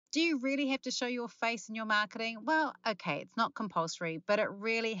Do you really have to show your face in your marketing? Well, okay, it's not compulsory, but it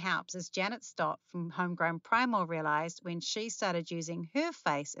really helps, as Janet Stott from Homegrown Primal realized when she started using her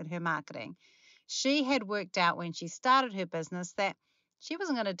face in her marketing. She had worked out when she started her business that she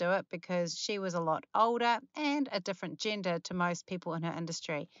wasn't going to do it because she was a lot older and a different gender to most people in her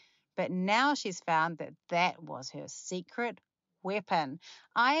industry. But now she's found that that was her secret weapon.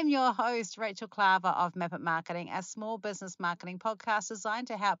 I am your host, Rachel Claver of Map It Marketing, a small business marketing podcast designed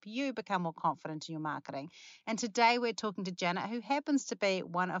to help you become more confident in your marketing. And today we're talking to Janet, who happens to be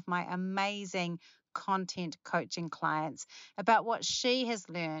one of my amazing content coaching clients, about what she has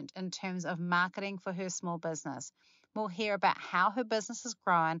learned in terms of marketing for her small business. We'll hear about how her business has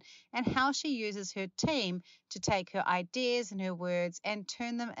grown and how she uses her team to take her ideas and her words and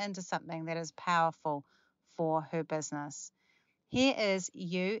turn them into something that is powerful for her business. Here is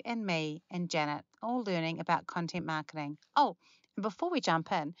you and me and Janet all learning about content marketing. Oh, and before we jump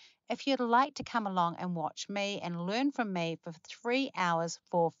in, if you'd like to come along and watch me and learn from me for 3 hours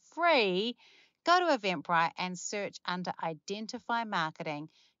for free, go to Eventbrite and search under Identify Marketing.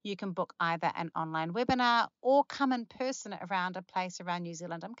 You can book either an online webinar or come in person around a place around New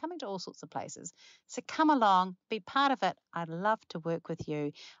Zealand. I'm coming to all sorts of places. So come along, be part of it. I'd love to work with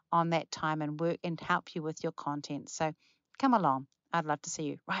you on that time and work and help you with your content. So come along. I'd love to see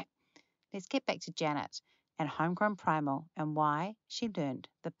you. Right. Let's get back to Janet and Homegrown Primal and why she learned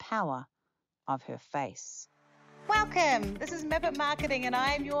the power of her face. Welcome. This is Map It Marketing and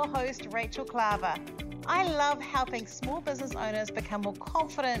I am your host, Rachel Claver. I love helping small business owners become more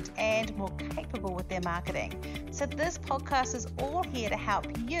confident and more capable with their marketing. So this podcast is all here to help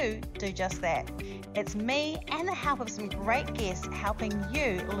you do just that. It's me and the help of some great guests helping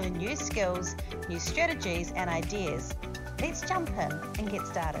you learn new skills, new strategies and ideas. Let's jump in and get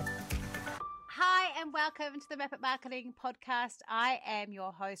started. Hi and welcome to the Map It Marketing podcast. I am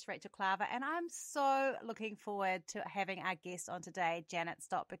your host, Rachel Claver, and I'm so looking forward to having our guest on today, Janet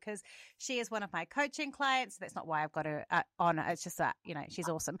Stott, because she is one of my coaching clients. That's not why I've got her on. It's just that, she's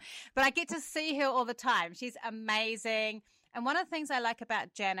awesome. But I get to see her all the time. She's amazing. And one of the things I like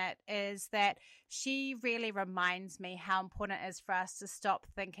about Janet is that she really reminds me how important it is for us to stop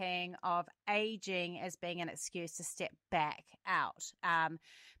thinking of aging as being an excuse to step back out.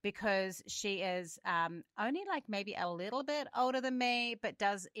 Because she is only like maybe a little bit older than me, but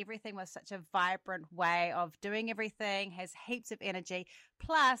does everything with such a vibrant way of doing everything, has heaps of energy,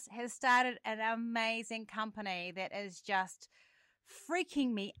 plus has started an amazing company that is just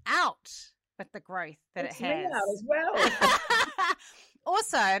freaking me out with the growth that it has. Me out as well.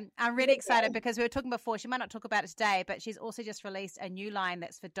 Also, I'm really excited because we were talking before, she might not talk about it today, but she's also just released a new line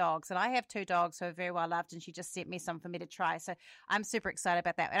that's for dogs. And I have 2 dogs who are very well loved, and she just sent me some for me to try. So I'm super excited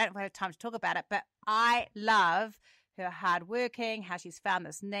about that. I don't have time to talk about it, but I love her hard working, how she's found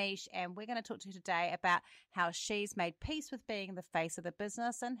this niche. And we're going to talk to her today about how she's made peace with being the face of the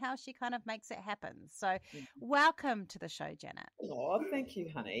business and how she kind of makes it happen. So welcome to the show, Janet. Oh, thank you,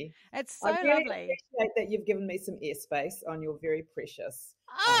 honey. It's so I really lovely. appreciate that you've given me some airspace on your very precious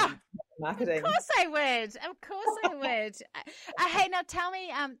marketing. Of course I would. Of course I would. Hey, now tell me,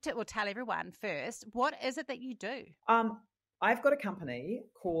 tell everyone first, what is it that you do? I've got a company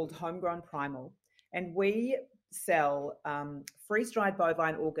called Homegrown Primal, and we sell freeze-dried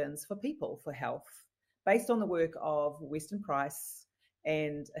bovine organs for people, for health, based on the work of Weston Price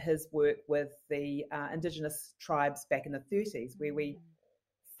and his work with the indigenous tribes back in the 30s, where we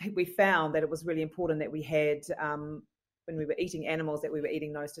found that it was really important that we had, when we were eating animals, that we were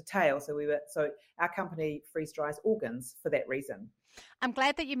eating nose to tail. So our company freeze dries organs for that reason. I'm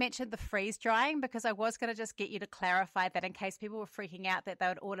glad that you mentioned the freeze drying, because I was going to just get you to clarify that in case people were freaking out that they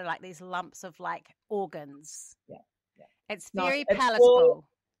would order like these lumps of like organs. Yeah. It's very palatable.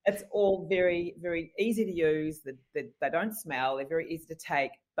 It's all very, very easy to use. They don't smell. They're very easy to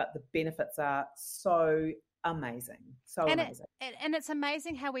take, but the benefits are so amazing. And it's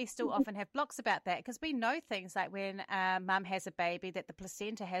amazing how we still often have blocks about that, because we know things like when mum has a baby, that the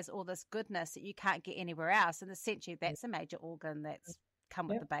placenta has all this goodness that you can't get anywhere else. And essentially that's a major organ that's come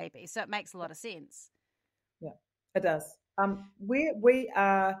with the baby. So it makes a lot of sense. Yeah, it does. We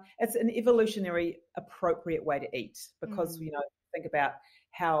are, it's an evolutionary appropriate way to eat, because, think about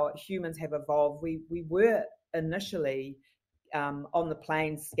how humans have evolved. We were initially on the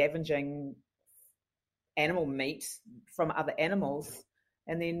plains scavenging animal meat from other animals,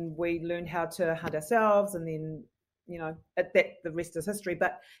 and then we learned how to hunt ourselves, and then the rest is history.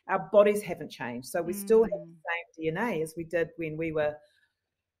 But our bodies haven't changed, so we still have the same DNA as we did when we were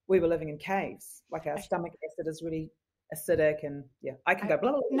living in caves. Like our stomach acid is really acidic, and I can go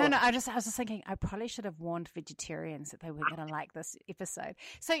blah, blah, blah. No, I was just thinking I probably should have warned vegetarians that they weren't going to like this episode.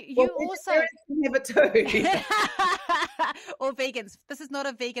 So Well, you also can have it too. or vegans. This is not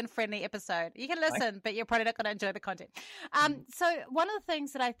a vegan friendly episode. You can listen, but you're probably not going to enjoy the content. So one of the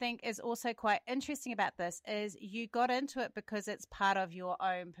things that I think is also quite interesting about this is you got into it because it's part of your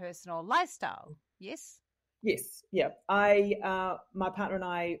own personal lifestyle. Yes. Yes, yeah. My partner and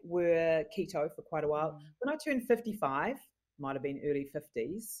I were keto for quite a while. When I turned 55, might have been early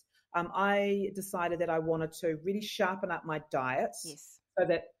 50s, I decided that I wanted to really sharpen up my diet. Yes. So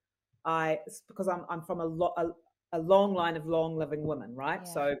that because I'm from a long line of long living women, right?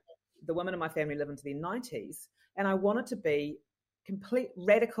 Yeah. So the women in my family live into their 90s, and I wanted to be complete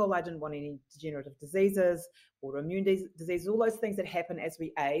radical. I didn't want any degenerative diseases, autoimmune diseases, all those things that happen as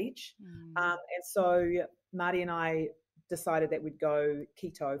we age. And so Marty and I decided that we'd go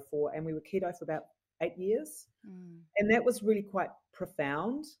keto and we were keto for about 8 years. And that was really quite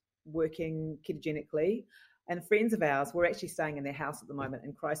profound, working ketogenically. And friends of ours, we're actually staying in their house at the moment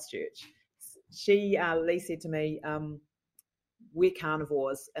in Christchurch. Lee said to me, we're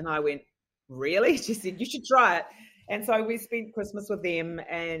carnivores. And I went, really? She said, you should try it. And so we spent Christmas with them,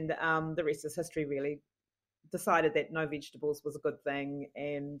 and the rest is history, really. Decided that no vegetables was a good thing.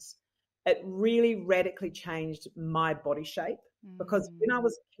 And it really radically changed my body shape, because when I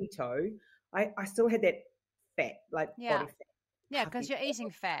was keto, I still had that fat, like body fat. Yeah, because you're eating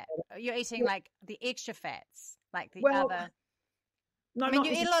fat. You're eating like the extra fats, like the other. No, I mean,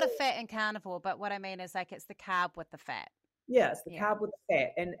 you eat a lot of fat in carnivore, but what I mean is like it's the carb with the fat. Yeah, it's the carb with the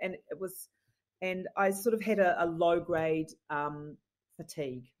fat. And it was, and I sort of had a low grade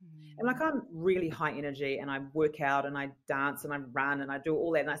fatigue. And like, I'm really high energy, and I work out and I dance and I run and I do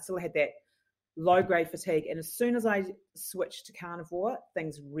all that. And I still had that low grade fatigue. And as soon as I switched to carnivore,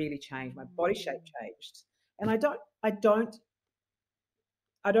 things really changed. My body shape changed. And I don't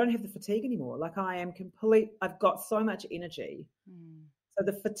have the fatigue anymore. Like, I've got so much energy. So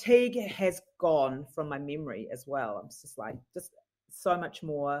the fatigue has gone from my memory as well. I'm just so much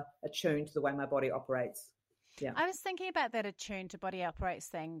more attuned to the way my body operates. Yeah. I was thinking about that attuned to body operates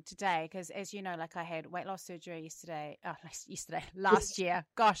thing today, because as you know, like, I had weight loss surgery last year.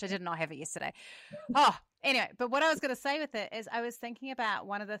 Gosh, I did not have it yesterday. Anyway, but what I was going to say with it is I was thinking about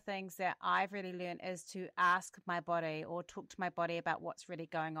one of the things that I've really learned is to ask my body or talk to my body about what's really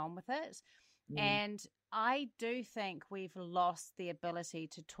going on with it. And I do think we've lost the ability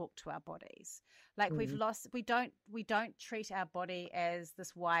to talk to our bodies. Like, we don't treat our body as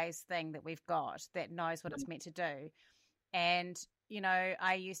this wise thing that we've got that knows what it's meant to do. And, you know,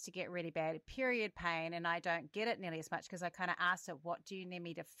 I used to get really bad period pain, and I don't get it nearly as much because I kind of asked it, what do you need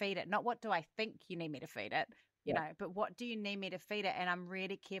me to feed it? Not what do I think you need me to feed it, you know, but what do you need me to feed it? And I'm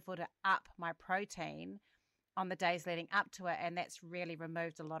really careful to up my protein on the days leading up to it. And that's really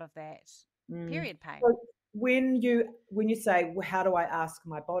removed a lot of that period pain. So when you say, well, how do I ask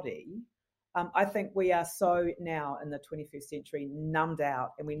my body? I think we are so now in the 21st century numbed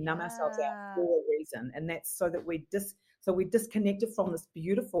out, and we numb ourselves out for a reason, and that's so that we're disconnected from this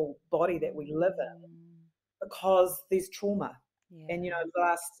beautiful body that we live in, because there's trauma. And you know,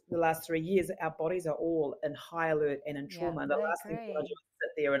 the last 3 years, our bodies are all in high alert and in trauma. And the last thing I do is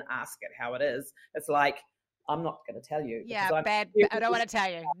sit there and ask it how it is. It's like, I'm not going to tell you. Yeah, bad. I don't want to tell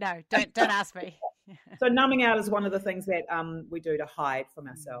you. No, don't ask me. So numbing out is one of the things that we do to hide from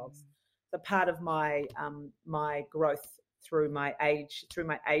ourselves. The part of my my growth through my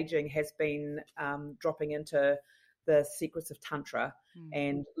aging has been dropping into the secrets of Tantra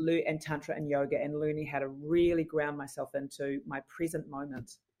and Tantra and yoga, and learning how to really ground myself into my present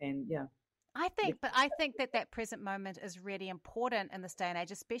moment. And I think that present moment is really important in this day and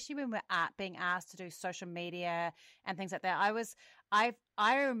age, especially when we're being asked to do social media and things like that.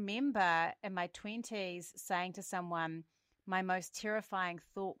 I remember in my 20s saying to someone, my most terrifying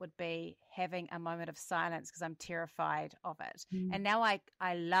thought would be having a moment of silence because I'm terrified of it. And now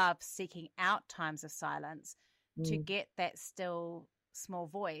I love seeking out times of silence to get that still small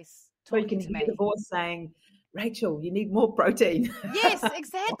voice talking to me. So you can hear the voice saying, Rachel, you need more protein. Yes,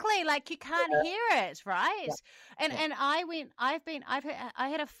 exactly. Like, you can't hear it, right? And I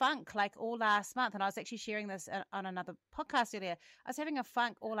had a funk like all last month, and I was actually sharing this on another podcast earlier. I was having a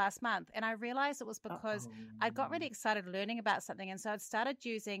funk all last month, and I realized it was because I got really excited learning about something, and so I'd started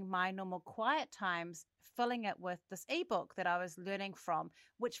using my normal quiet times, filling it with this ebook that I was learning from,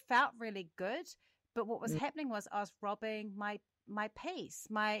 which felt really good. But what was happening was I was robbing my peace,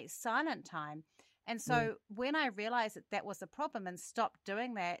 my silent time. And so when I realized that was the problem and stopped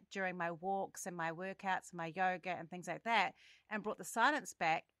doing that during my walks and my workouts and my yoga and things like that, and brought the silence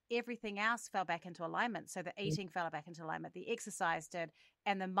back, everything else fell back into alignment. So the eating fell back into alignment, the exercise did,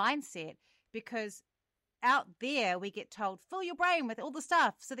 and the mindset, because out there we get told, fill your brain with all the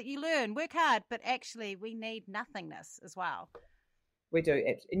stuff so that you learn, work hard, but actually we need nothingness as well. We do.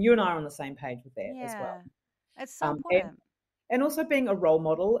 And you and I are on the same page with that as well. It's so important. And also being a role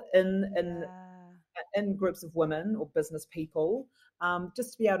model in groups of women or business people,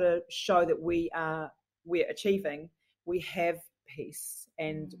 just to be able to show that we're achieving, we have peace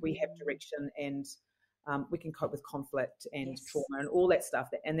and we have direction, and we can cope with conflict and trauma and all that stuff,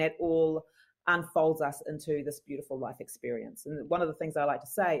 and that all unfolds us into this beautiful life experience. And one of the things I like to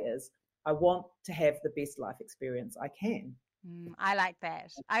say is, I want to have the best life experience I can. I like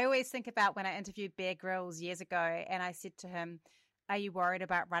that. I always think about when I interviewed Bear Grylls years ago, and I said to him, are you worried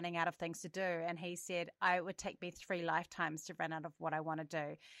about running out of things to do? And he said, it would take me 3 lifetimes to run out of what I want to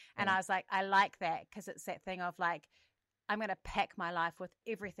do. And I was like, I like that, because it's that thing of like, I'm going to pack my life with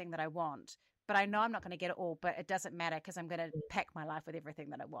everything that I want, but I know I'm not going to get it all, but it doesn't matter because I'm going to pack my life with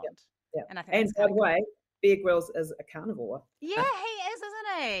everything that I want. Yeah. And I think by the way, Bear Grylls is a carnivore. Yeah, he is, isn't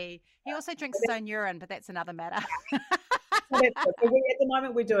he? He also drinks his own urine, but that's another matter. So at the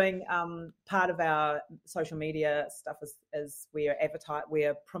moment, we're doing part of our social media stuff is we're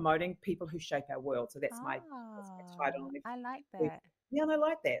promoting people who shape our world. So that's my title. I like that. Yeah, and I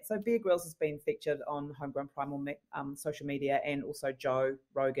like that. So Bear Grylls has been featured on Homegrown Primal social media, and also Joe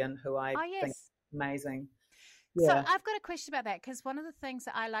Rogan, who I think is amazing. Yeah. So I've got a question about that, because one of the things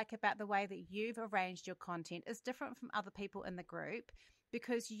that I like about the way that you've arranged your content is different from other people in the group,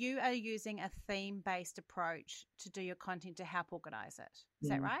 because you are using a theme-based approach to do your content to help organize it. Is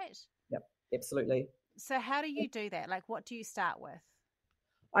that right? Yep, absolutely. So how do you do that? Like, what do you start with?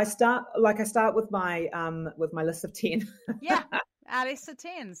 I start with my list of 10. Yeah, our list of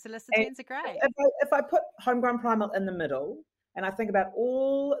 10. So list of 10s are great. If I put Homegrown Primal in the middle, and I think about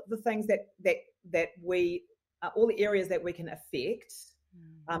all the things that we, all the areas that we can affect,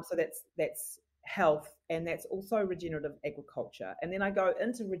 so that's health, and that's also regenerative agriculture. And then I go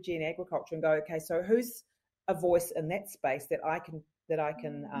into regen agriculture and go, okay, so who's a voice in that space that I can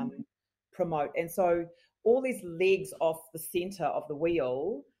promote? And so all these legs off the center of the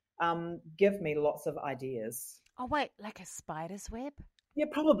wheel give me lots of ideas. Oh wait, like a spider's web? Yeah,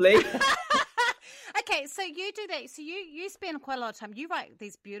 probably. Okay, so you do that. So you spend quite a lot of time. You write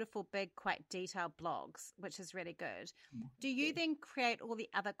these beautiful, big, quite detailed blogs, which is really good. Do you then create all the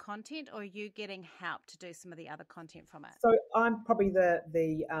other content, or are you getting help to do some of the other content from it? So I'm probably the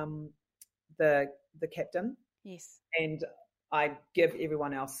captain. Yes. And I give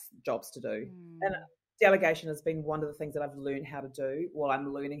everyone else jobs to do. And delegation has been one of the things that I've learned how to do. Well,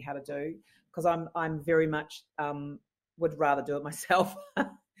 I'm learning how to do, because I'm very much would rather do it myself.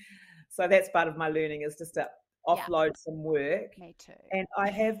 So that's part of my learning, is just to offload some work. Me too. And I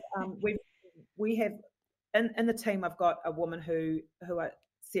have we have in the team, I've got a woman who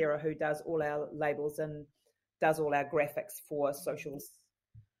Sarah, who does all our labels and does all our graphics for socials.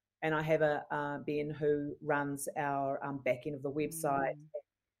 And I have a Ben who runs our back end of the website,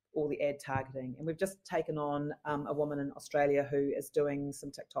 all the ad targeting. And we've just taken on a woman in Australia who is doing some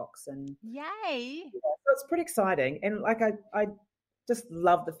TikToks. And yay! So it's pretty exciting. And like I just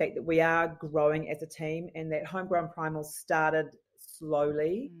love the fact that we are growing as a team, and that Homegrown Primal started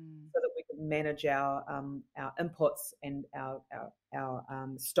slowly so that we could manage our inputs and our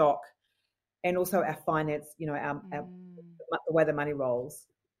stock, and also our finance, our the way the money rolls.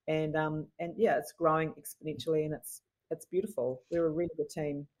 And yeah, it's growing exponentially, and it's beautiful. We're a really good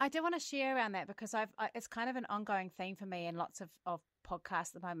team. I do want to share around that, because it's kind of an ongoing theme for me in lots of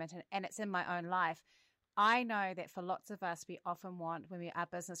podcasts at the moment, and it's in my own life. I know that for lots of us, we often want, when our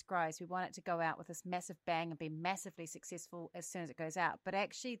business grows, we want it to go out with this massive bang and be massively successful as soon as it goes out. But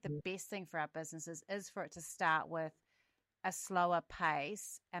actually, the best thing for our businesses is for it to start with a slower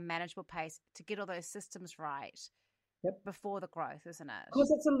pace, a manageable pace, to get all those systems right before the growth, isn't it? Because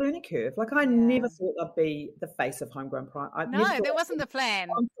it's a learning curve. Like, I never thought I'd be the face of Homegrown Primal. No, that wasn't the plan.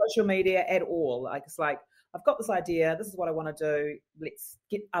 On social media at all. Like, it's like, I've got this idea. This is what I want to do. Let's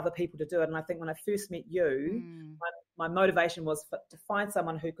get other people to do it. And I think when I first met you, my motivation was to find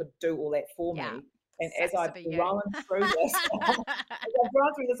someone who could do all that for me. And as I've grown through this,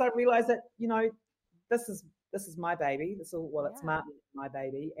 I realized that, this is my baby. It's my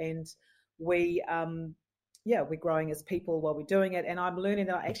baby. And we're growing as people while we're doing it. And I'm learning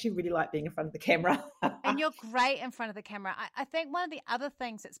that I actually really like being in front of the camera. And you're great in front of the camera. I think one of the other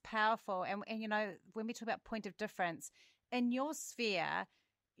things that's powerful, and when we talk about point of difference, in your sphere,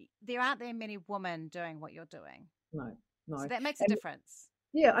 there aren't that many women doing what you're doing. No. So that makes a difference.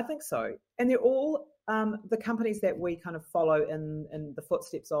 Yeah, I think so. And they're all the companies that we kind of follow in the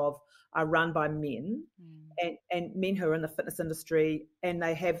footsteps of are run by men and men who are in the fitness industry, and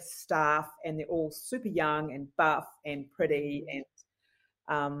they have staff, and they're all super young and buff and pretty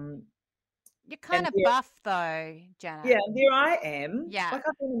and you're kind of there, buff though, Janet. yeah, and there I am. Yeah. Like,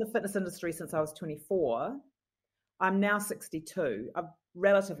 I've been in the fitness industry since I was 24. I'm now 62. I'm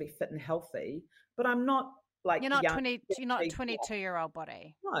relatively fit and healthy, but I'm not like You're not young. 20. You're not 22-year-old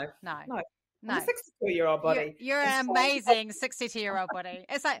body. No, No. no. No. I'm a 62-year-old body. You're an amazing 62-year-old body.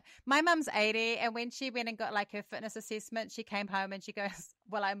 It's like my mum's 80, and when she went and got like her fitness assessment, she came home and she goes,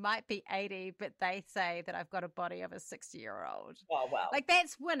 "Well, I might be 80, but they say that I've got a body of a 60-year-old." Oh, wow. Like,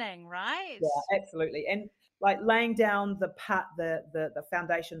 that's winning, right? Yeah, absolutely. And like laying down the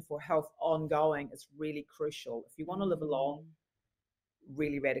foundation for health ongoing is really crucial if you want to live a long,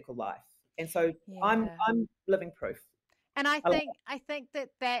 really radical life. And so I'm living proof. And I think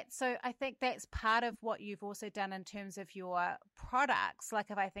that's part of what you've also done in terms of your products.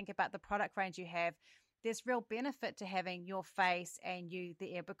 Like, if I think about the product range you have, there's real benefit to having your face and you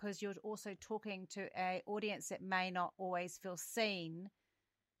there, because you're also talking to an audience that may not always feel seen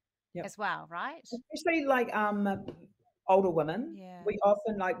as well, right? Especially like older women. Yeah. We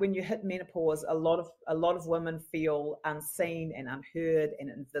often, like, when you hit menopause, a lot of women feel unseen and unheard and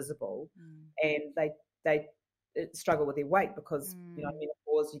invisible, and they struggle with their weight because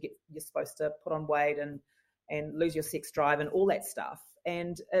menopause, you're supposed to put on weight and lose your sex drive and all that stuff,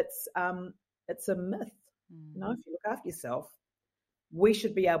 and it's a myth. If you look after yourself, we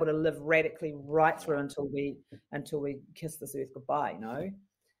should be able to live radically right through until we kiss this earth goodbye.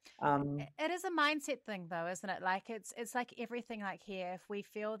 It is a mindset thing though, isn't it? Like, it's like everything. Like, here, if we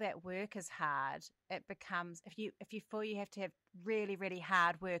feel that work is hard, it becomes, if you feel you have to have really, really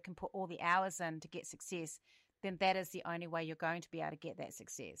hard work and put all the hours in to get success, then that is the only way you're going to be able to get that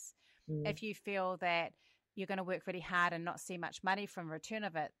success. If you feel that you're going to work really hard and not see much money from return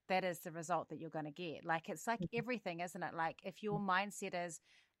of it, that is the result that you're going to get. Like, it's like everything, isn't it? Like, if your mindset is,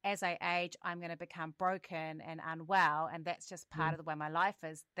 as I age, I'm going to become broken and unwell, and that's just part of the way my life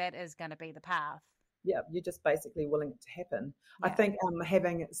is, that is going to be the path. Yeah, you're just basically willing it to happen. Yeah. I think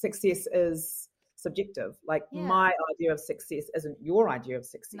having success is subjective. Like, my idea of success isn't your idea of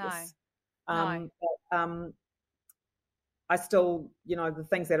success. No. But, I still, the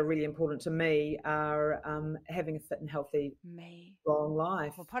things that are really important to me are having a fit and healthy, long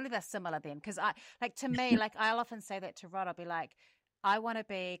life. Well, probably they're similar then, because to me, like, I'll often say that to Rod. I'll be like, I want to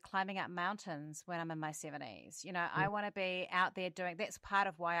be climbing up mountains when I'm in my 70s. I want to be out there doing. That's part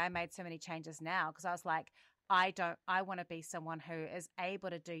of why I made so many changes now, because I was like, I want to be someone who is able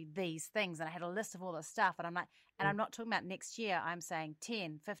to do these things. And I had a list of all this stuff, and I'm like, and I'm not talking about next year. I'm saying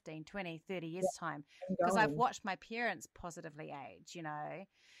 10, 15, 20, 30 years time, because I've watched my parents positively age, and I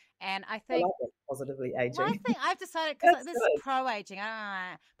think, I like that, positively aging. Well, I think I've decided, because this is pro-aging, I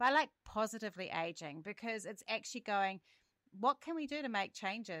don't know, but I like positively aging, because it's actually going, what can we do to make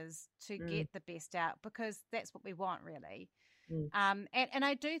changes to get the best out? Because that's what we want, really. And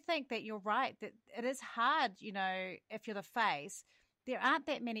I do think that you're right, that it is hard, if you're the face. There aren't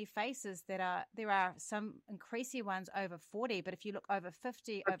that many faces there are some increasing ones over 40, but if you look over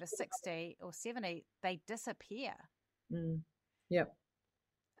 50, over 60 or 70, they disappear. Yeah.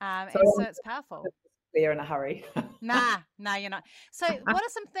 So it's powerful. They're in a hurry. Nah, you're not. So what are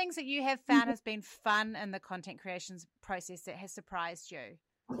some things that you have found has been fun in the content creations process that has surprised you?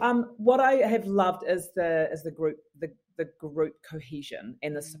 What I have loved is the group cohesion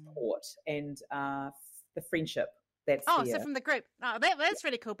and the support and the friendship that's there. So from the group. Oh, that's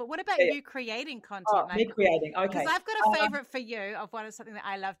really cool. But what about you creating content? Oh, me creating. Okay. Because I've got a favorite for you of something that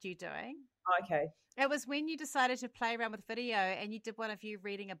I loved you doing. Okay. It was when you decided to play around with video, and you did one of you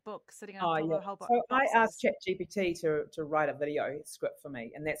reading a book, sitting on a whole box. So I asked ChatGPT to write a video script for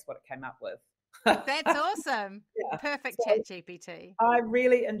me, and that's what it came up with. That's awesome. Yeah. Perfect, so ChatGPT.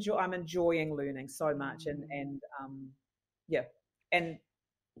 I'm enjoying learning so much,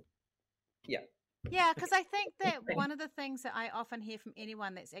 Yeah, because I think that one of the things that I often hear from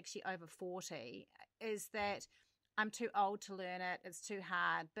anyone that's actually over 40 is that I'm too old to learn it, it's too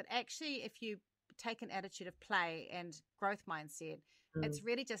hard. But actually, if you take an attitude of play and growth mindset, it's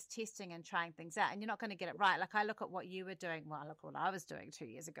really just testing and trying things out, and you're not going to get it right. Like, I look at what you were doing. Well, I look at what I was doing 2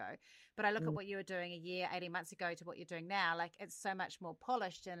 years ago, but I look at what you were doing a year, 18 months ago to what you're doing now. Like, it's so much more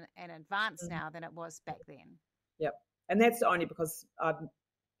polished and advanced now than it was back then. Yep. And that's only because I'm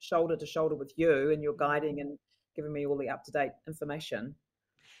shoulder to shoulder with you, and you're guiding and giving me all the up-to-date information.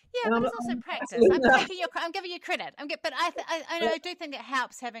 Yeah, And but I'm, it's also I'm practice. absolutely not. I'm giving you credit. But I do think it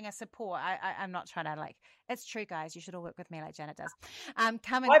helps having a support. I'm not trying to like. It's true, guys. You should all work with me like Janet does.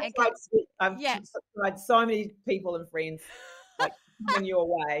 Come and, I've yeah. tried so many people and friends, like coming your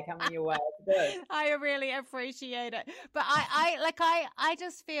way. It's good. I really appreciate it. But I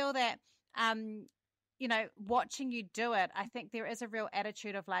just feel that watching you do it, I think there is a real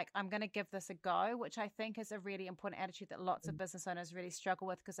attitude of like, I'm going to give this a go, which I think is a really important attitude that lots of business owners really struggle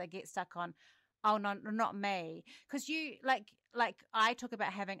with because they get stuck on, oh, no, not me. Because you like I talk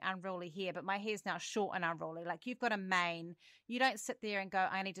about having unruly hair, but my hair's now short and unruly. Like you've got a mane. You don't sit there and go,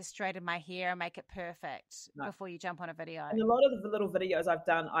 I need to straighten my hair and make it perfect before you jump on a video. And a lot of the little videos I've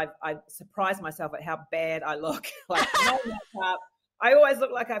done, I surprise myself at how bad I look. Like no makeup. I always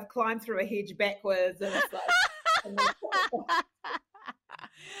look like I've climbed through a hedge backwards, and it's like. And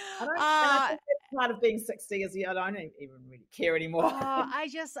I think that's part of being 60 is I don't even really care anymore. I'm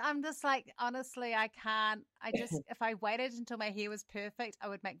just like, honestly, I can't. If I waited until my hair was perfect, I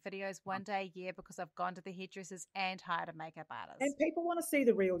would make videos one day a year because I've gone to the hairdressers and hired a makeup artist. And people want to see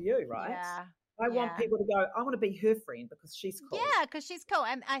the real you, right? Yeah. I want people to go, I want to be her friend because she's cool. Yeah, because she's cool.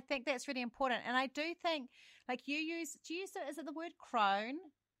 And I think that's really important. And I do think, like, do you use is it the word crone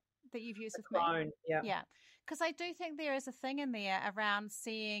that you've used with crone, me? yeah. Yeah. Because I do think there is a thing in there around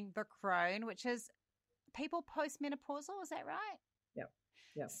seeing the crone, which is people postmenopausal. Is that right? Yeah.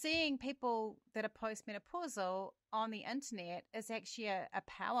 Yeah. Seeing people that are postmenopausal on the internet is actually a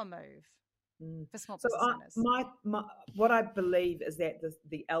power move for small business owners. What I believe is that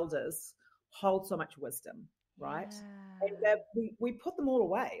the elders hold so much wisdom, right? Yeah. And we put them all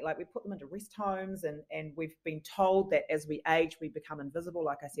away. Like we put them into rest homes, and we've been told that as we age, we become invisible,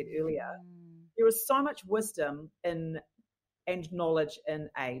 like I said earlier. There is so much wisdom and knowledge in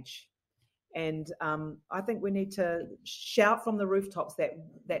age. And I think we need to shout from the rooftops that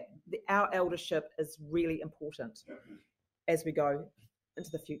our eldership is really important as we go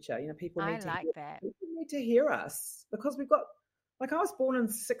into the future. People need people need to hear us because we've got, like, I was born in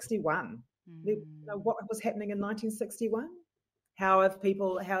 61. What was happening in 1961? How's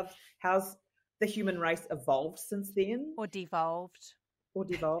the human race evolved since then? Or devolved. I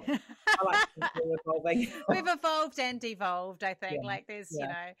like to think we're evolving. We've evolved and devolved, I think. Like there's,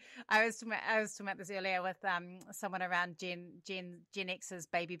 I was talking about this earlier with someone around Gen X's,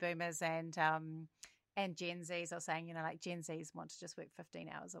 baby boomers, and Gen Zs are saying, like Gen Zs want to just work 15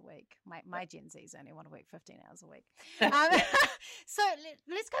 hours a week. My Gen Zs only want to work 15 hours a week. So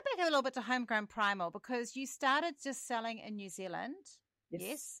let's go back a little bit to Homegrown Primal, because you started just selling in New Zealand.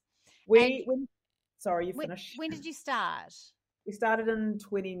 Yes. Sorry, you finished. When did you start? We started in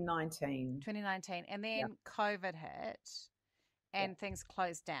 2019. 2019. And then COVID hit and things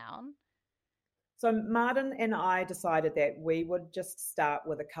closed down. So Martin and I decided that we would just start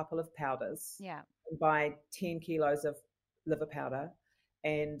with a couple of powders. Yeah. And buy 10 kilos of liver powder.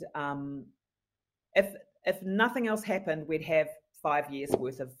 And if nothing else happened, we'd have 5 years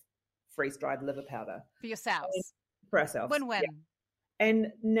worth of freeze-dried liver powder. For yourselves? For ourselves. Win-win. Yeah.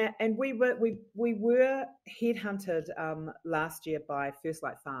 And we were headhunted last year by First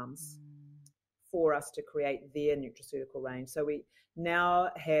Light Farms for us to create their nutraceutical range. So we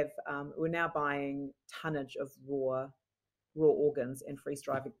now have we're now buying tonnage of raw organs and freeze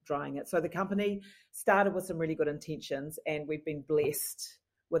drying it. So the company started with some really good intentions, and we've been blessed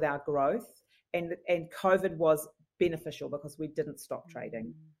with our growth. And COVID was beneficial because we didn't stop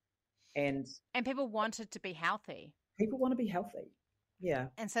trading. And people wanted to be healthy. People want to be healthy. Yeah.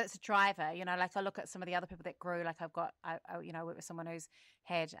 And so it's a driver, like I look at some of the other people that grew, like I work with someone who's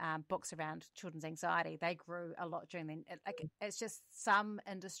had books around children's anxiety. They grew a lot during it's just some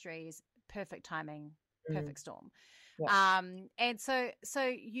industries, perfect timing, perfect storm. Yeah. And so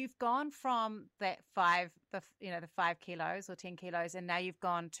you've gone from that 5 kilos or 10 kilos, and now you've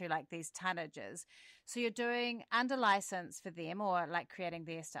gone to like these tonnages. So you're doing under license for them, or like creating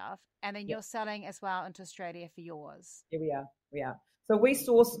their stuff, and then you're selling as well into Australia for yours. Yeah, we are. So we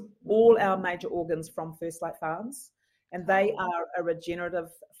source all our major organs from First Light Farms, and they are a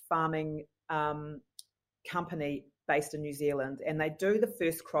regenerative farming company based in New Zealand, and they do the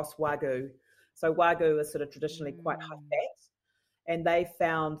first cross Wagyu. So Wagyu is sort of traditionally quite high fat, and they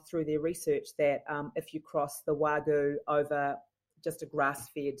found through their research that if you cross the Wagyu over just a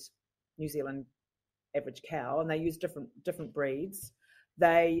grass-fed New Zealand average cow, and they use different breeds,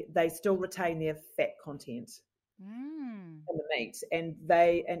 they still retain their fat content in the meat,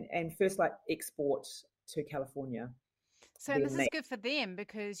 and First Light export to California. So this is good for them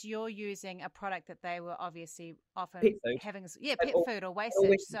because you're using a product that they were obviously often having, pet food or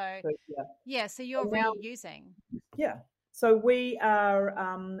wastage. So so you're reusing. Yeah. So we're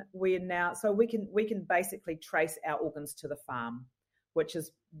now, so we can basically trace our organs to the farm, which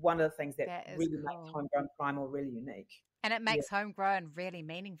is one of the things that That is really makes cool. homegrown primal really unique. And it makes homegrown really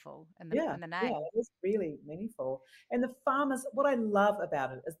meaningful in the Yeah, name. it is really meaningful. And the farmers, what I love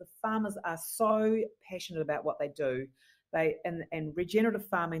about it is the farmers are so passionate about what they do. They and regenerative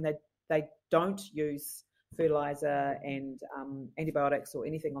farming, they don't use fertilizer and antibiotics or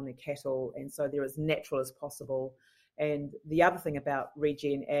anything on their cattle, and so they're as natural as possible. And the other thing about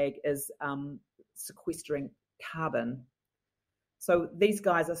regen ag is sequestering carbon. So these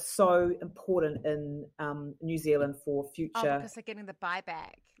guys are so important in New Zealand for future. Because they're getting the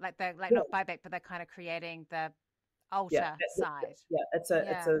buyback, like they're Yeah. not buyback, but they're kind of creating the alter Yeah, side. yeah, it's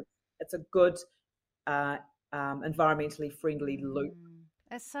a good environmentally friendly loop.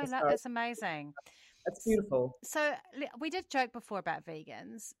 It's so So it's amazing. it's beautiful. So we did joke before about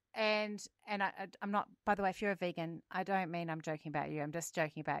vegans, and I'm not. By the way, if you're a vegan, I don't mean I'm joking about you. I'm just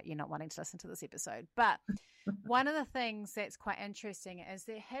joking about you not wanting to listen to this episode. But one of the things that's quite interesting is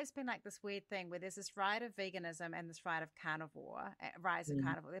there has been like this weird thing where there's this rise of veganism and this rise of carnivore.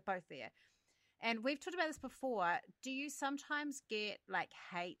 They're both there. And we've talked about this before. Do you sometimes get like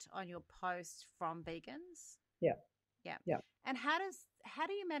hate on your posts from vegans? Yeah. And how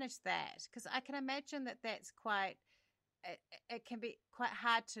do you manage that? Because I can imagine that's quite. It can be quite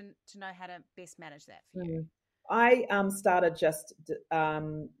hard to know how to best manage that for you. I started just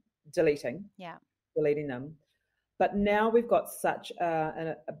deleting them, but now we've got such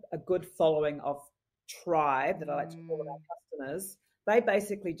a good following of tribe that I like to call our customers. They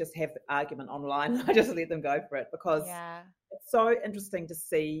basically just have the argument online. I just let them go for it because it's so interesting to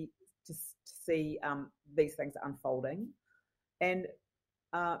see these things unfolding. And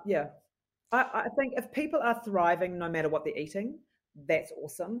I think if people are thriving no matter what they're eating, that's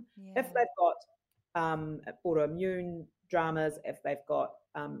awesome. Yeah. If they've got autoimmune dramas, if they've got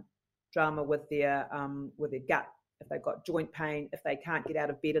drama with their gut, if they've got joint pain, if they can't get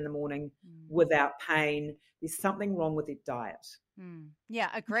out of bed in the morning without pain, there's something wrong with their diet. Yeah,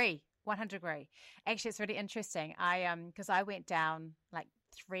 agree. 100 agree. Actually, it's really interesting. Because I went down like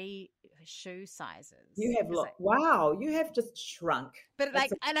 3 shoe sizes. You have wow, you have just shrunk. But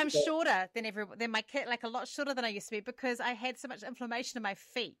and I'm shorter than my kid, like a lot shorter than I used to be because I had so much inflammation in my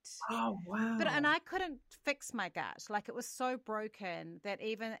feet. Oh wow! And I couldn't fix my gut. Like it was so broken that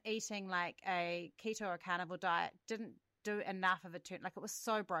even eating like a keto or carnivore diet didn't do enough of a turn. Like it was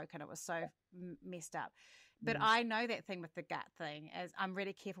so broken. It was so messed up. But I know that thing with the gut thing is I'm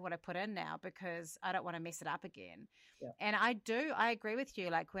really careful what I put in now because I don't want to mess it up again. Yeah. And I agree with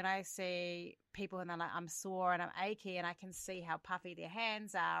you. Like when I see people and they're like, I'm sore and I'm achy and I can see how puffy their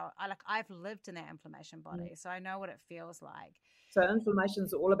hands are. I've lived in that inflammation body. So I know what it feels like. So inflammation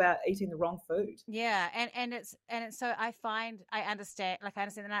is all about eating the wrong food. Yeah. And it's so I understand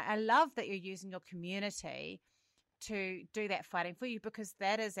and I love that you're using your community to do that fighting for you because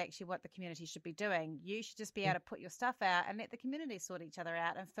that is actually what the community should be doing. You should just be able to put your stuff out and let the community sort each other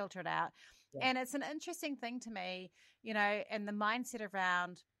out and filter it out. Yeah. And it's an interesting thing to me, and the mindset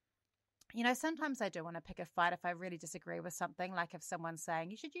around, sometimes I do want to pick a fight if I really disagree with something. Like if someone's saying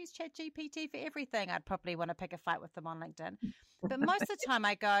you should use ChatGPT for everything, I'd probably want to pick a fight with them on LinkedIn. But most of the time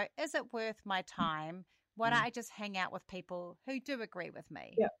I go, is it worth my time? Why don't I just hang out with people who do agree with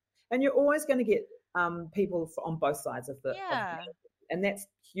me? Yeah. And you're always going to get people on both sides of the and that's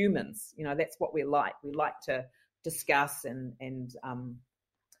humans. That's what we like. We like to discuss and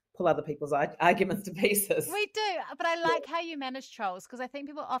pull other people's arguments to pieces. We do, but I like how you manage trolls because I think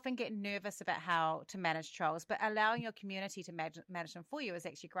people often get nervous about how to manage trolls, but allowing your community to manage them for you is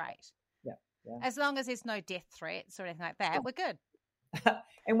actually great. Yeah. As long as there's no death threats or anything like that, we're good.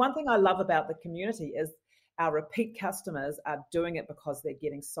 And one thing I love about the community is our repeat customers are doing it because they're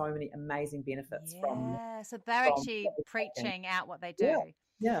getting so many amazing benefits from. Yeah, so they're actually preaching out what they do.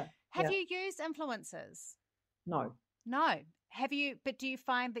 Yeah. Have you used influencers? No. Have you? But do you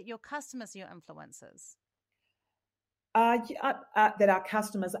find that your customers are your influencers? That our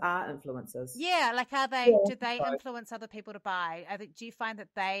customers are influencers. Yeah, like are they? Do they influence other people to buy? Do you find that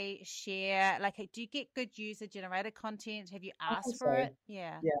they share? Like, do you get good user-generated content? Have you asked for it?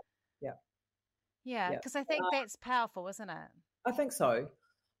 Yeah. Yeah, because I think that's powerful, isn't it? I think so.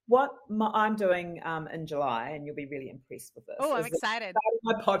 What I'm doing in July, and you'll be really impressed with this. Oh, I'm excited.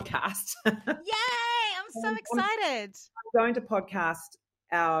 My podcast. Yay! I'm so excited. I'm going to podcast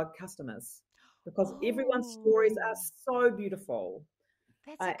our customers because everyone's stories are so beautiful.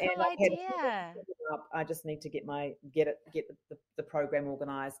 That's a cool idea. I just need to get the program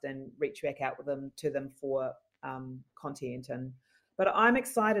organised and reach back out to them for content. But I'm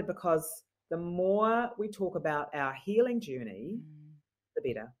excited because the more we talk about our healing journey, the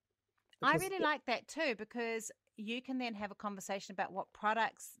better. I Because really like that too, because you can then have a conversation about what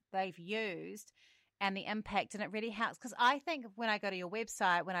products they've used and the impact, and it really helps. Because I think when I go to your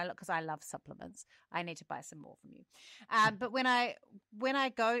website, when I look, because I love supplements, I need to buy some more from you. But when I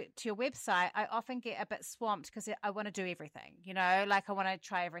go to your website, I often get a bit swamped because I want to do everything, like I want to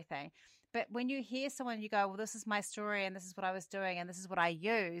try everything. But when you hear someone, you go, well, this is my story, and this is what I was doing, and this is what I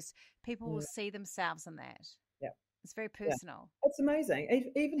used, people will see themselves in that. yeah, It's very yeah, personal. it's amazing.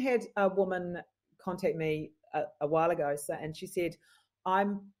 I even had a woman contact me a while ago, and she said,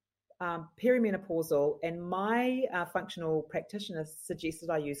 I'm perimenopausal, and my functional practitioner suggested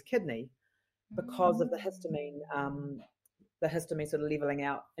I use kidney because of the histamine sort of leveling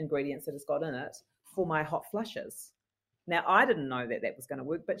out ingredients that it's got in it for my hot flushes. Now, I didn't know that was going to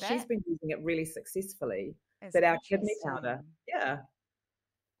work, but she's been using it really successfully. That our kidney powder,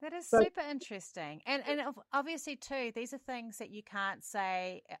 That is so, super interesting. And obviously, too, these are things that you can't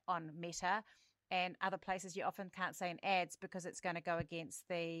say on Meta and other places. You often can't say in ads because it's going to go against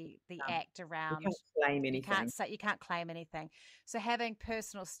the act around. You can't claim anything. You can't claim anything. So having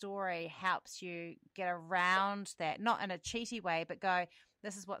personal story helps you get around that, not in a cheaty way, but go,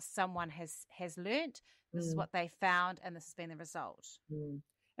 this is what someone has learnt, this is what they found, and this has been the result.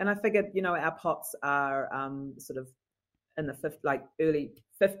 And I figured, our pots are sort of in the early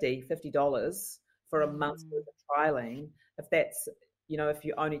 $50 for a month's worth of trialing. If that's, if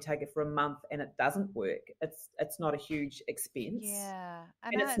you only take it for a month and it doesn't work, it's not a huge expense. Yeah,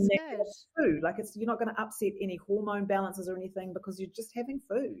 I know, and it's good. Food, like you're not going to upset any hormone balances or anything because you're just having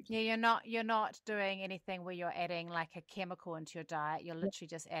food. Yeah, you're not doing anything where you're adding like a chemical into your diet. You're literally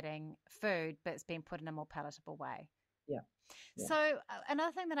just adding food, but it's been put in a more palatable way. Yeah. So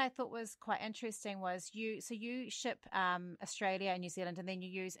another thing that I thought was quite interesting was you ship Australia and New Zealand, and then you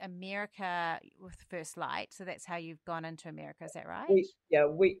use America with First Light. So that's how you've gone into America. Is that right? It's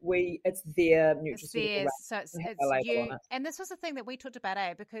their nutraceutical. It's theirs. So it's you. And this was the thing that we talked about,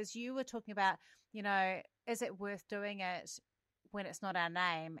 because you were talking about, is it worth doing it when it's not our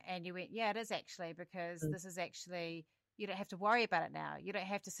name? And you went, yeah, it is actually, because this is actually, you don't have to worry about it now. You don't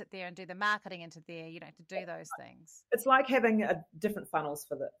have to sit there and do the marketing into there. You don't have to do those things. It's like having different funnels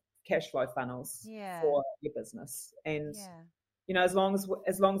for the cash flow funnels for your business. And, as long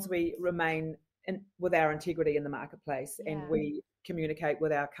as we remain with our integrity in the marketplace and we communicate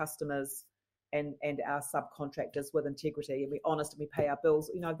with our customers and our subcontractors with integrity, and we're honest and we pay our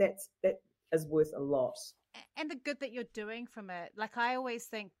bills, that is worth a lot. And the good that you're doing from it. Like, I always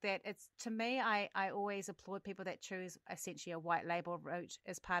think that to me, I always applaud people that choose essentially a white label route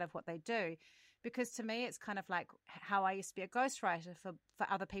as part of what they do, because to me, it's kind of like how I used to be a ghostwriter for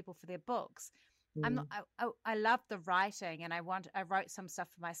other people for their books. I love the writing, and I wrote some stuff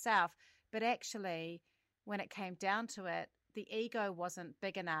for myself, but actually when it came down to it, the ego wasn't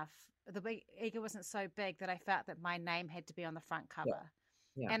big enough. The ego wasn't so big that I felt that my name had to be on the front cover.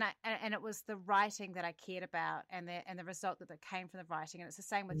 Yeah. And it was the writing that I cared about, and the result that came from the writing. And it's the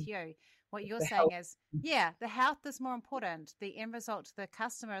same with you. What you're saying is, the health is more important. The end result to the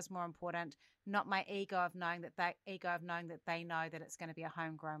customer is more important, not my ego of knowing that they know that it's going to be a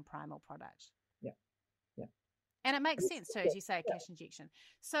homegrown primal product. Yeah. And it makes sense too, as you say, a cash injection.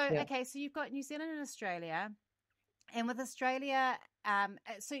 So okay, so you've got New Zealand and Australia. And with Australia,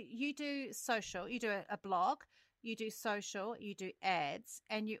 so you do social, you do a blog, you do social, you do ads,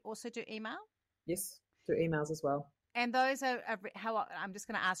 and you also do email? Yes, do emails as well. And those are how, I'm just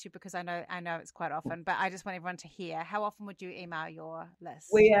going to ask you because I know it's quite often, but I just want everyone to hear. How often would you email your list?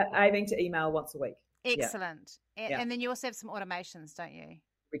 We are aiming to email once a week. Excellent. And then you also have some automations, don't you?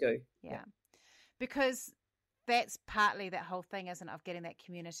 We do. Yeah. Because that's partly that whole thing, isn't it, of getting that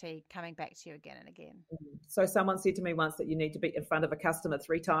community coming back to you again and again. So someone said to me once that you need to be in front of a customer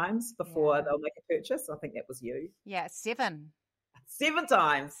 3 times before they'll make a purchase. I think that was you. Yeah, 7. 7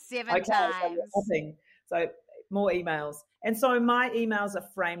 times. 7 times. So more emails. And so my emails are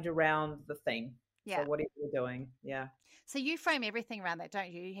framed around the theme. Yeah. So whatever you're doing. Yeah. So you frame everything around that,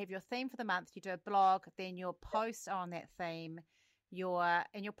 don't you? You have your theme for the month, you do a blog, then your posts are on that theme, and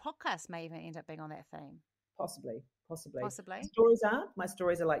your podcast may even end up being on that theme. Possibly. My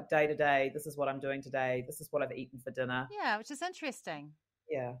stories are like day to day. This is what I'm doing today. This is what I've eaten for dinner. Yeah, which is interesting.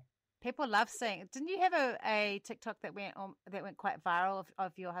 Yeah. People love seeing. Didn't you have a TikTok that went quite viral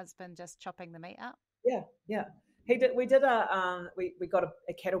of your husband just chopping the meat up? Yeah. He did. We did we got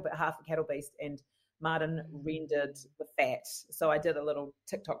half a cattle beast, and Martin rendered the fat. So I did a little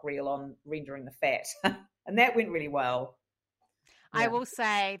TikTok reel on rendering the fat, and that went really well. I will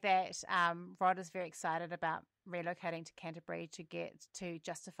say that Rod is very excited about relocating to Canterbury to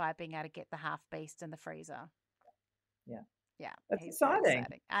justify being able to get the half beast in the freezer. Yeah. Yeah, It's he's exciting. very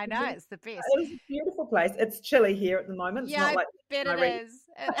exciting. I know, it's the best. It is a beautiful place. It's chilly here at the moment. It's Yeah, not like I bet it is.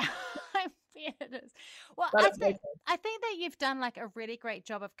 I bet it is. Well, but I think that you've done like a really great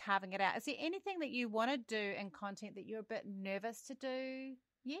job of carving it out. Is there anything that you want to do in content that you're a bit nervous to do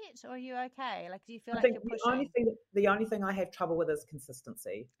yet, or are you okay? Like, do you feel I like think you're pushing? the only thing I have trouble with is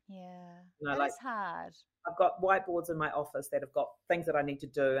consistency. Yeah, You know, that like is hard. I've got whiteboards in my office that have got things that I need to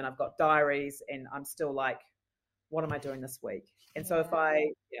do, and I've got diaries, and I'm still like, what am I doing this week? And so if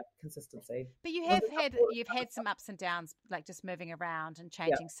consistency. But you've had some ups and downs, like just moving around and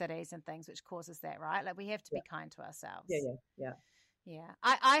changing cities and things, which causes that, right? Like we have to be kind to ourselves. Yeah.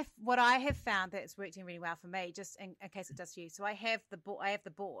 What I have found that's worked in really well for me, just in case it does for you. So I have the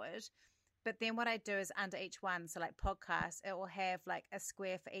board, but then what I do is under each one, so like podcasts, it will have like a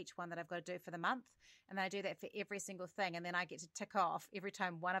square for each one that I've got to do for the month. And then I do that for every single thing. And then I get to tick off every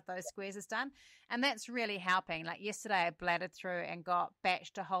time one of those squares is done. And that's really helping. Like yesterday, I bladdered through and got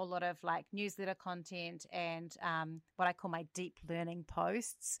batched a whole lot of like newsletter content and what I call my deep learning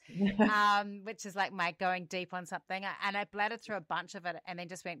posts, which is like my going deep on something. And I bladdered through a bunch of it and then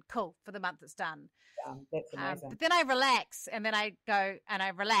just went, cool, for the month it's done. Yeah, that's amazing. But then I relax and then I go and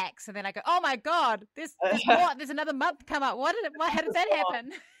I relax and then I go, oh my God, there's more. There's another month come up. How did that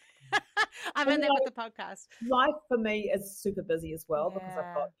happen? I'm in there with the podcast. Life for me is super busy as well because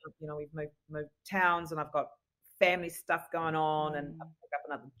I've got, we've moved towns and I've got family stuff going on and I've picked up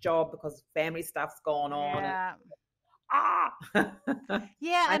another job because family stuff's going on. And I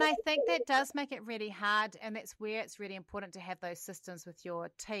think that does make it really hard, and that's where it's really important to have those systems with your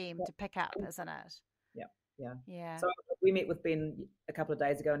team to pick up, isn't it? Yeah. So we met with Ben a couple of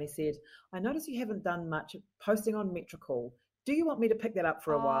days ago and he said, I notice you haven't done much posting on Metrical. Do you want me to pick that up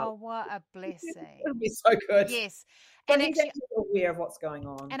for a while? Oh, what a blessing. It'll be so good. Yes. And he's actually aware of what's going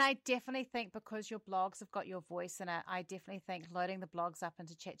on. And I definitely think because your blogs have got your voice in it, I definitely think loading the blogs up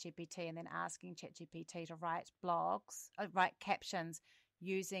into ChatGPT and then asking ChatGPT to write write captions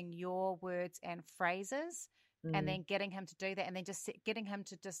using your words and phrases and then getting him to do that and then just getting him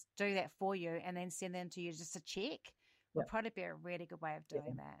to just do that for you and then send them to you just to check would probably be a really good way of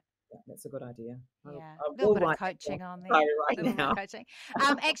doing that. Yeah, that's a good idea. Yeah, a little bit of coaching on there. Right now. Coaching.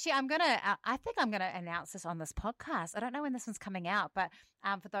 Actually, I think I'm gonna announce this on this podcast. I don't know when this one's coming out, but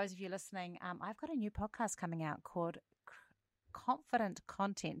for those of you listening, I've got a new podcast coming out called Confident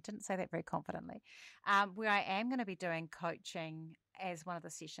Content. Didn't say that very confidently. Where I am going to be doing coaching as one of the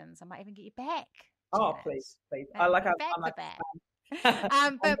sessions. I might even get you back. Oh, please. I'm back with that.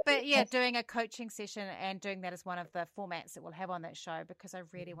 But yeah, doing a coaching session and doing that as one of the formats that we'll have on that show because I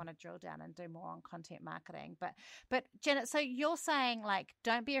really want to drill down and do more on content marketing. But Janet, so you're saying like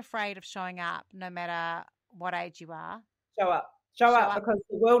don't be afraid of showing up no matter what age you are. Show up because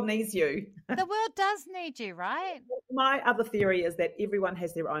the world needs you. The world does need you, right? My other theory is that everyone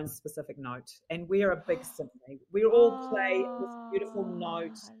has their own specific note and we're a big symphony. We all play this beautiful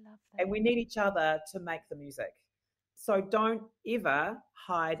note and we need each other to make the music. So don't ever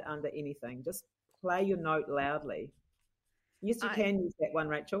hide under anything. Just play your note loudly. Yes, you can use that one,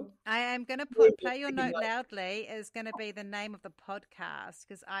 Rachel. I am going to put play your note loudly is going to be the name of the podcast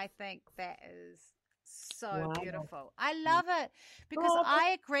because I think that is so beautiful. I love it because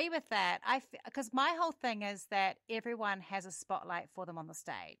I agree with that. Because my whole thing is that everyone has a spotlight for them on the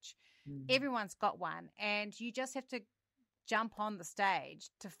stage. Everyone's got one and you just have to jump on the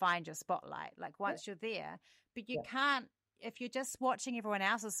stage to find your spotlight. Like once you're there. But you can't, if you're just watching everyone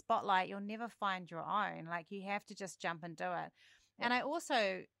else's spotlight, you'll never find your own. Like you have to just jump and do it. And I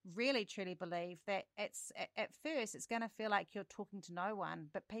also really, truly believe that at first it's going to feel like you're talking to no one,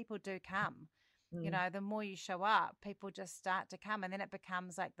 but people do come. You know, the more you show up, people just start to come. And then it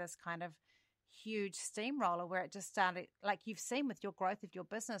becomes like this kind of huge steamroller where it just started, like you've seen with your growth of your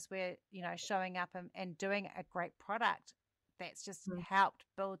business where, you know, showing up and doing a great product that's just helped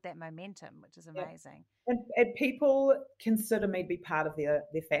build that momentum, which is amazing. And people consider me to be part of their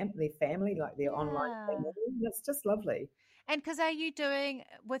family, like their online family. It's just lovely. And because are you doing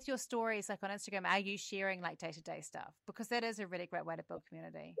with your stories, like on Instagram, are you sharing like day-to-day stuff? Because that is a really great way to build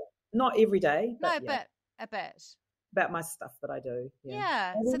community. Not every day. But a bit. About my stuff that I do.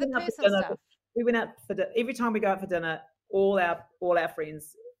 Yeah. So the personal stuff. We went out for dinner. Every time we go out for dinner, all our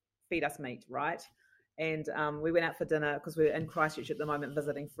friends feed us meat, right? And we went out for dinner because we're in Christchurch at the moment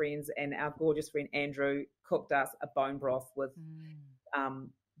visiting friends, and our gorgeous friend Andrew cooked us a bone broth with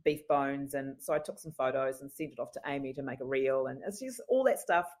beef bones. And so I took some photos and sent it off to Amy to make a reel. And it's just all that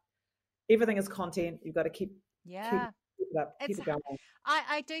stuff. Everything is content. You've got to keep keep it up, keep it going.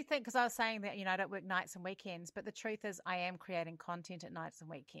 I do think, because I was saying that, I don't work nights and weekends, but the truth is I am creating content at nights and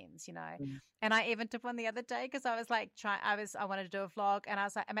weekends, and I even did one the other day because I was like, I wanted to do a vlog, and I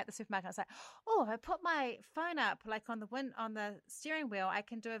was like, I'm at the supermarket. I was like, oh, I put my phone up like on the steering wheel. I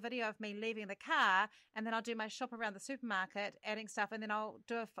can do a video of me leaving the car, and then I'll do my shop around the supermarket, adding stuff, and then I'll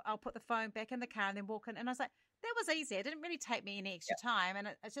put the phone back in the car and then walk in. And I was like, that was easy. It didn't really take me any extra time, and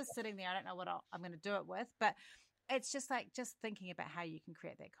it's just sitting there. I don't know what I'm going to do it with, but it's just thinking about how you can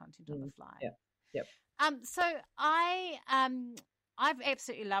create that content on the fly. Yep. So I've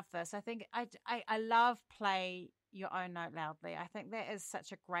absolutely loved this. I think I love play your own note loudly. I think that is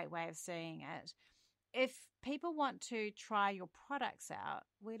such a great way of seeing it. If people want to try your products out,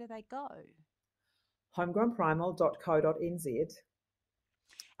 where do they go? homegrownprimal.co.nz.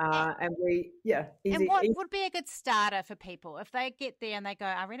 And easy. And what would be a good starter for people if they get there and they go,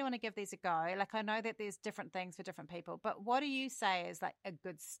 I really want to give these a go? Like, I know that there's different things for different people, but what do you say is like a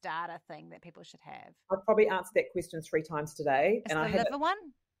good starter thing that people should have? I've probably answered that question 3 times today. Is the liver one?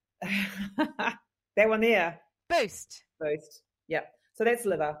 That one there. Boost. Yep. So that's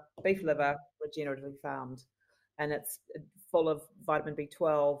liver, beef liver, regeneratively farmed, and it's full of vitamin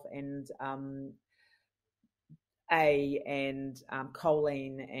B12 and A and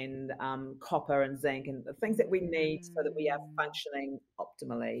choline and copper and zinc and the things that we need so that we are functioning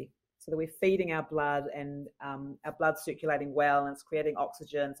optimally, so that we're feeding our blood and our blood's circulating well and it's creating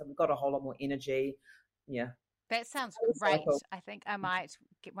oxygen, so we've got a whole lot more energy. Yeah. That sounds great. I think I might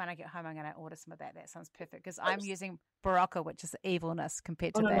when I get home, I'm going to order some of that. That sounds perfect because I'm using Barocca, which is evilness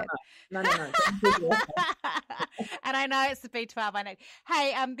compared to that. No. And I know it's the B12 I need.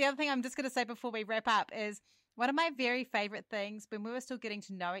 Hey, the other thing I'm just going to say before we wrap up is one of my very favorite things when we were still getting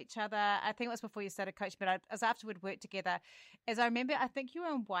to know each other, I think it was before you started coaching, but it was after we'd worked together, is I remember, I think you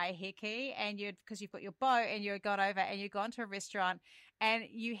were in Waiheke and because you've got your boat and you had gone over and you'd gone to a restaurant and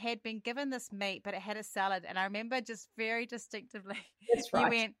you had been given this meat, but it had a salad. And I remember just very distinctively, That's right. You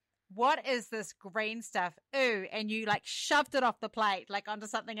went, what is this green stuff? Ooh. And you like shoved it off the plate, like onto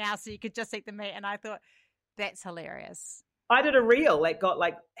something else so you could just eat the meat. And I thought, that's hilarious. I did a reel that got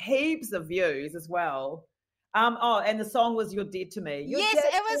like heaps of views as well. And the song was "You're Dead to Me." Yes,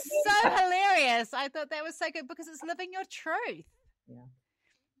 it was so hilarious. I thought that was so good because it's living your truth. Yeah.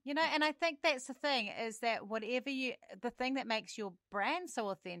 And I think that's the thing is that the thing that makes your brand so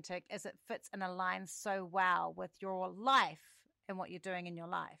authentic is it fits and aligns so well with your life and what you're doing in your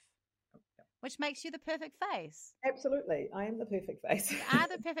life, which makes you the perfect face. Absolutely. I am the perfect face. You are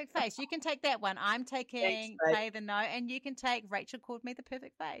the perfect face. You can take that one. I'm taking Play the Note, and you can take Rachel called me the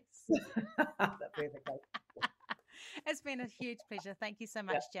perfect face. The perfect face. It's been a huge pleasure. Thank you so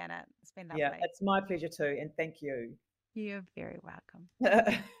much, Janet. It's been lovely. Yeah, it's my pleasure too. And thank you. You're very welcome.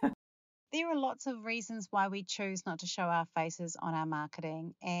 There are lots of reasons why we choose not to show our faces on our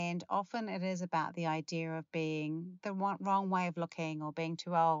marketing, and often it is about the idea of being the wrong way of looking or being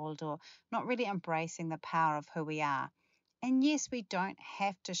too old or not really embracing the power of who we are. And yes, we don't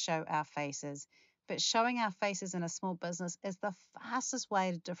have to show our faces, but showing our faces in a small business is the fastest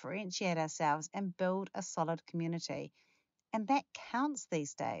way to differentiate ourselves and build a solid community. And that counts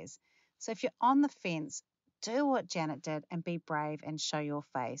these days. So if you're on the fence, do what Janet did and be brave and show your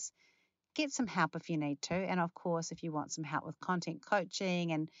face. Get some help if you need to. And of course, if you want some help with content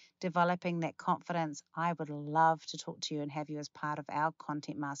coaching and developing that confidence, I would love to talk to you and have you as part of our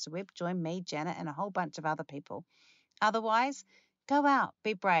Content Master Web. Join me, Janet, and a whole bunch of other people. Otherwise, go out,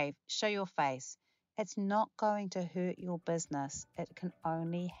 be brave, show your face. It's not going to hurt your business. It can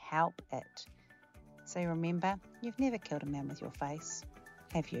only help it. So remember, you've never killed a man with your face,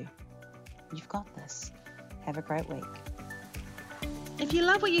 have you? You've got this. Have a great week. If you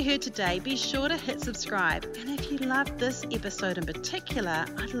love what you heard today, be sure to hit subscribe. And if you loved this episode in particular,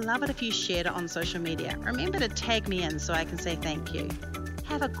 I'd love it if you shared it on social media. Remember to tag me in so I can say thank you.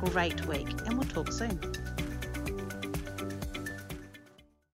 Have a great week, and we'll talk soon.